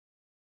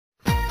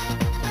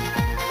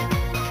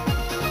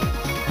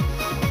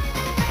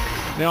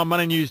Now on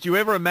Money News, do you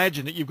ever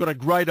imagine that you've got a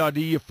great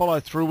idea, you follow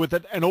through with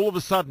it, and all of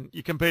a sudden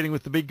you're competing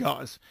with the big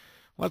guys?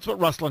 Well, that's what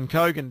Ruslan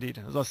Kogan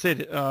did. As I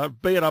said,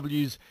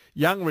 BRW's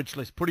Young Rich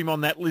list put him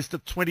on that list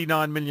at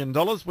 $29 million.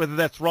 Whether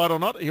that's right or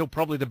not, he'll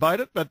probably debate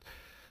it. But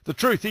the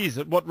truth is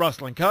that what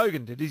Ruslan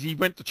Kogan did is he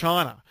went to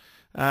China,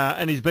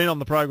 and he's been on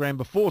the program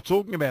before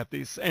talking about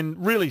this,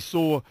 and really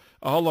saw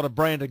a whole lot of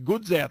branded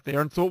goods out there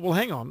and thought, well,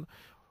 hang on,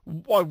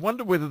 I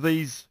wonder whether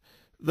these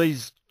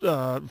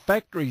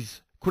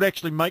factories could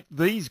actually make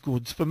these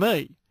goods for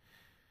me.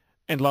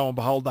 And lo and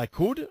behold, they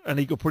could, and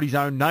he could put his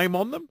own name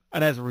on them,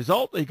 and as a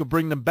result, he could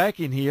bring them back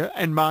in here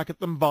and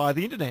market them via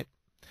the internet.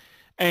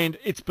 And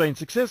it's been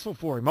successful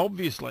for him,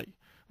 obviously.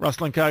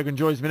 Ruslan Kogan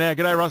joins me now.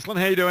 G'day, Ruslan.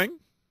 How are you doing?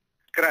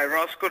 G'day,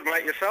 Ross. Good,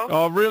 mate. Yourself?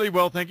 Oh, really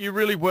well, thank you.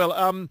 Really well.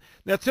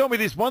 Now, tell me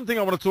this. One thing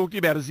I want to talk to you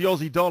about is the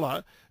Aussie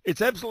dollar.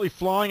 It's absolutely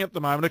flying at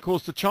the moment. Of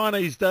course, the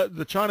Chinese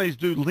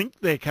do link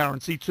their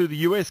currency to the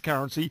US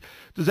currency.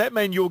 Does that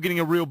mean you're getting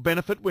a real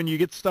benefit when you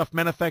get stuff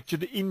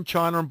manufactured in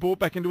China and brought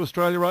back into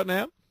Australia right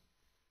now?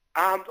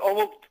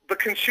 Well, the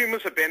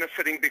consumers are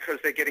benefiting because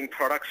they're getting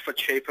products for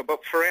cheaper,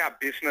 but for our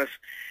business,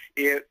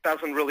 it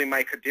doesn't really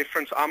make a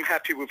difference. I'm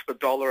happy with the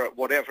dollar at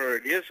whatever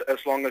it is, as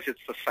long as it's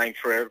the same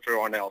for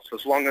everyone else.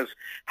 As long as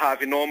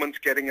Harvey Norman's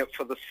getting it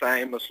for the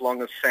same, as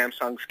long as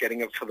Samsung's getting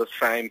it for the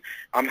same,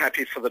 I'm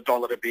happy for the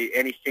dollar to be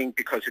anything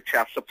because it's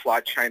our supply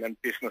chain and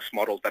business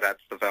model that adds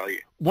the value.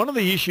 One of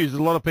the issues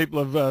that a lot of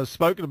people have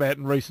spoken about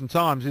in recent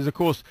times is, of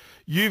course,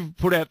 you've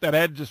put out that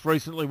ad just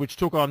recently which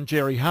took on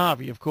Gerry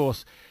Harvey, of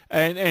course,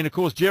 and of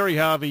course Gerry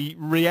Harvey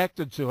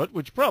reacted to it,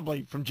 which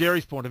probably from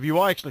Gerry's point of view,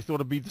 I actually thought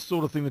it'd be the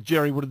sort of thing that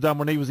Gerry would have done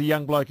when he was a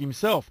young bloke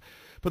himself.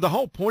 But the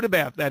whole point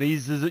about that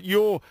is that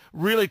you're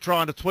really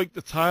trying to tweak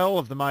the tail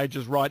of the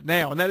majors right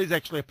now, and that is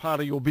actually a part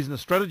of your business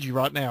strategy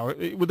right now.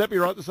 Would that be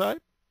right to say?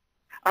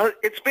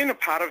 It's been a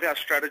part of our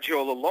strategy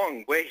all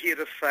along. We're here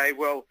to say,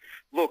 well,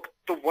 look,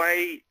 the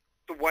way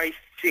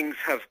things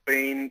have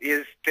been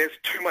is there's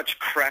too much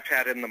crap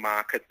out in the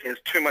market. There's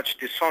too much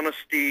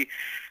dishonesty.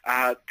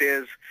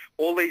 There's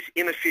all these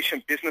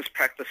inefficient business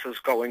practices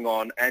going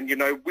on. And, you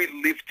know, we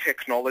live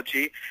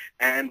technology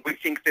and we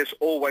think there's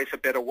always a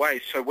better way.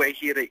 So we're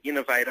here to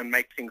innovate and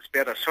make things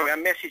better. So our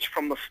message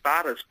from the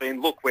start has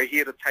been, look, we're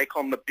here to take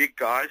on the big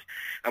guys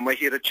and we're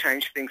here to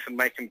change things and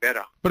make them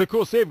better. But, of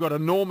course, they've got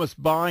enormous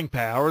buying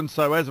power. And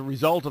so as a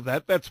result of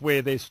that, that's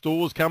where their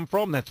stores come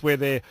from. That's where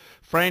their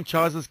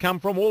franchises come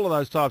from. All of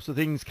those types of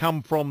things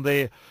come from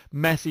their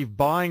massive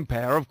buying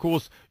power. Of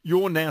course,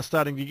 you're now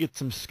starting to get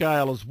some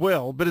scale as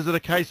well, but is it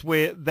a case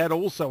where that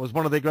also is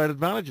one of their great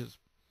advantages?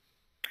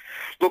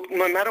 Look,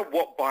 no matter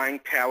what buying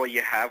power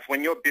you have,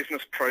 when your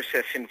business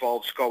process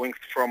involves going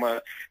from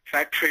a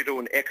factory to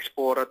an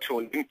exporter to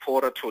an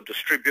importer to a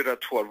distributor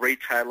to a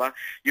retailer,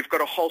 you've got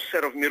a whole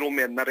set of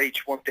middlemen that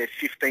each want their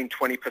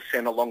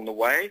 15-20% along the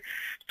way.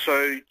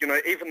 So, you know,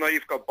 even though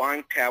you've got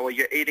buying power,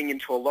 you're eating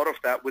into a lot of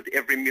that with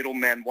every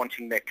middleman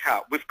wanting their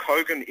cut. With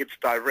Kogan, it's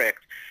direct.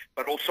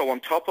 But also on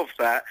top of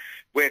that,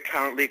 we're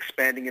currently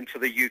expanding into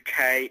the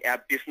UK.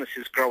 Our business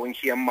is growing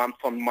here month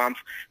on month.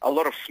 A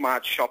lot of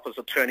smart shoppers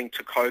are turning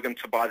to Kogan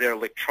to buy their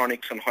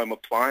electronics and home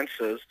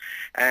appliances.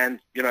 And,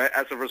 you know,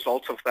 as a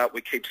result of that,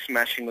 we keep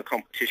smashing the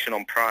competition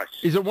on price.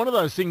 Is it one of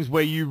those things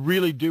where you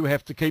really do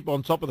have to keep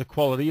on top of the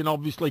quality and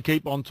obviously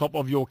keep on top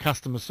of your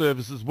customer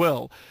service as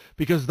well?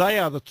 Because they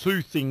are the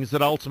two things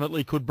that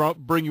ultimately could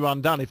bring you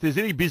undone. If there's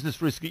any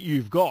business risk that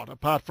you've got,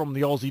 apart from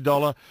the Aussie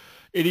dollar,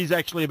 it is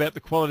actually about the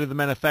quality of the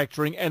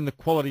manufacturing and the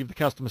quality of the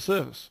customer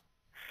service.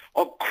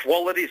 Oh,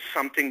 quality is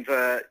something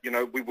that, you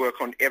know, we work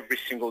on every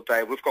single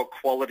day. We've got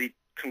quality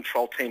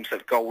control teams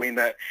that go in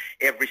at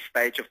every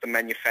stage of the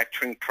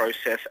manufacturing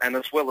process, and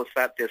as well as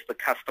that, there's the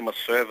customer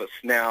service.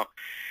 Now,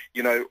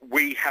 you know,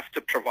 we have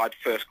to provide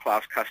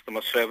first-class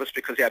customer service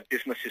because our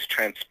business is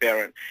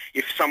transparent.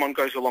 If someone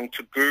goes along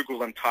to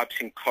Google and types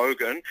in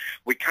Kogan,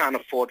 we can't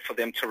afford for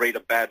them to read a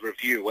bad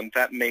review, and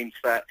that means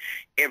that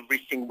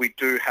everything we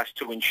do has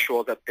to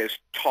ensure that there's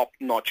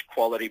top-notch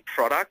quality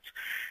product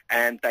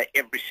and that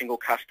every single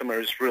customer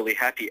is really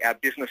happy. Our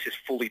business is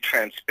fully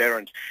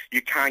transparent.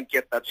 You can't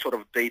get that sort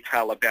of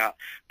detail about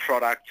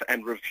products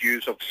and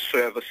reviews of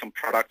service and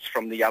products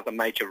from the other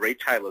major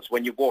retailers.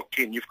 When you walk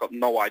in, you've got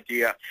no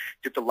idea,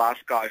 did the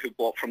last guy who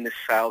bought from this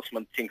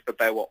salesman think that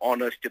they were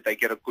honest? Did they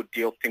get a good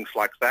deal? Things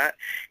like that.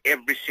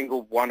 Every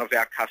single one of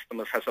our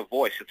customers has a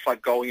voice. It's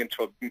like going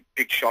into a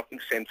big shopping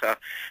centre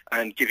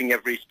and giving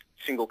every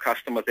single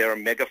customer there a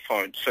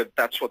megaphone. So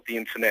that's what the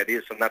internet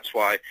is, and that's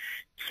why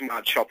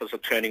smart shoppers are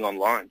turning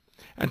online.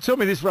 And tell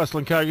me this,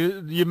 Ruslan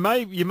Kogan, you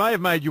may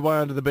have made your way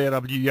onto the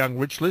BRW Young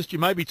Rich list. You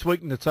may be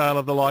tweaking the tail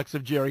of the likes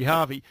of Gerry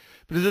Harvey.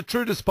 But is it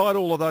true, despite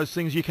all of those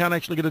things, you can't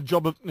actually get a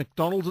job at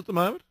McDonald's at the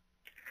moment?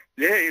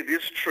 Yeah, it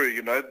is true.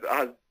 You know,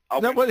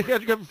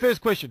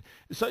 first question.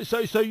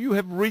 So you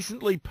have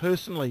recently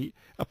personally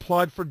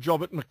applied for a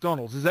job at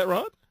McDonald's, is that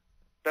right?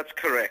 That's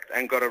correct,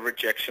 and got a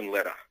rejection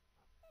letter.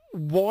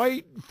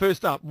 Why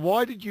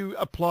did you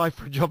apply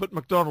for a job at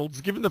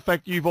McDonald's, given the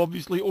fact you've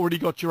obviously already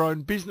got your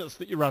own business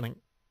that you're running?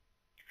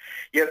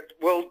 Yeah,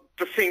 well,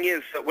 the thing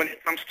is that when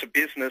it comes to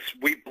business,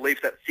 we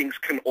believe that things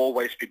can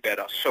always be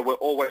better. So we're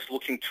always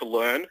looking to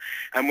learn,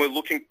 and we're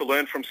looking to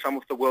learn from some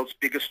of the world's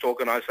biggest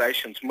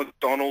organisations.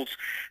 McDonald's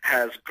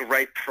has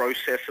great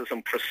processes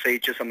and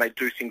procedures, and they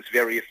do things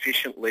very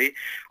efficiently.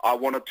 I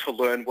wanted to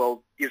learn,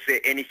 well, is there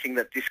anything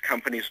that this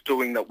company is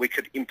doing that we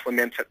could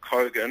implement at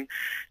Kogan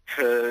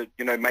to,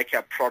 make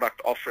our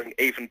product offering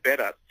even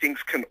better? Things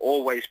can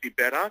always be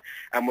better,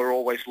 and we're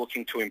always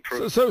looking to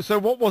improve. So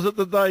what was it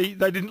that they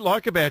didn't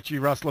like about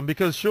you, Ruslan?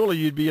 Because surely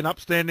you'd be an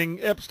upstanding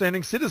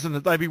citizen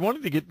that they'd be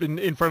wanting to get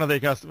in front of their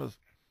customers.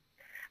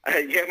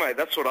 Yeah, mate,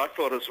 that's what I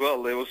thought as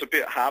well. It was a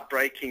bit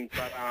heartbreaking,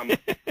 but,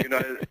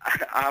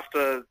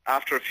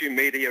 after a few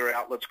media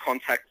outlets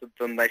contacted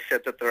them, they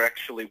said that there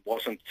actually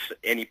wasn't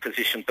any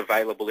positions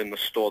available in the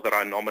store that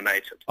I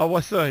nominated. Oh,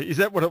 I see. Is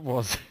that what it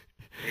was?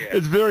 Yeah.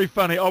 It's very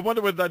funny. I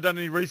wonder whether they've done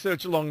any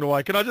research along the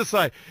way. Can I just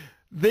say,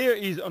 there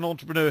is an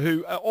entrepreneur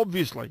who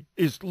obviously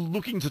is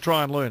looking to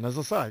try and learn, as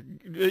I say,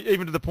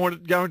 even to the point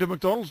of going to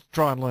McDonald's to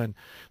try and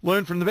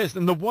learn from the best.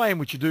 And the way in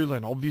which you do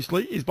learn,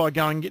 obviously, is by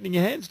going and getting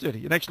your hands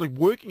dirty and actually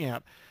working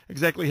out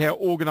exactly how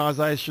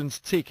organisations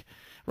tick.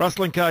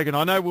 Ruslan Kogan,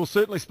 I know we'll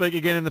certainly speak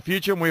again in the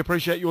future, and we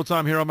appreciate your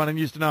time here on Money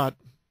News Tonight.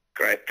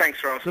 Great.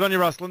 Thanks, Ross. Good on you,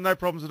 Ruslan. No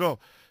problems at all.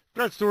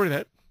 Great story,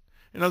 that.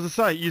 And as I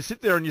say, you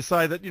sit there and you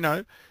say that,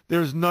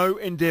 there is no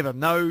endeavour,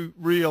 no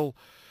real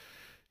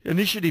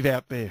initiative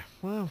out there.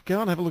 Well, go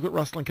and have a look at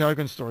Ruslan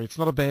Kogan's story. It's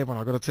not a bad one,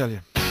 I've got to tell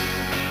you.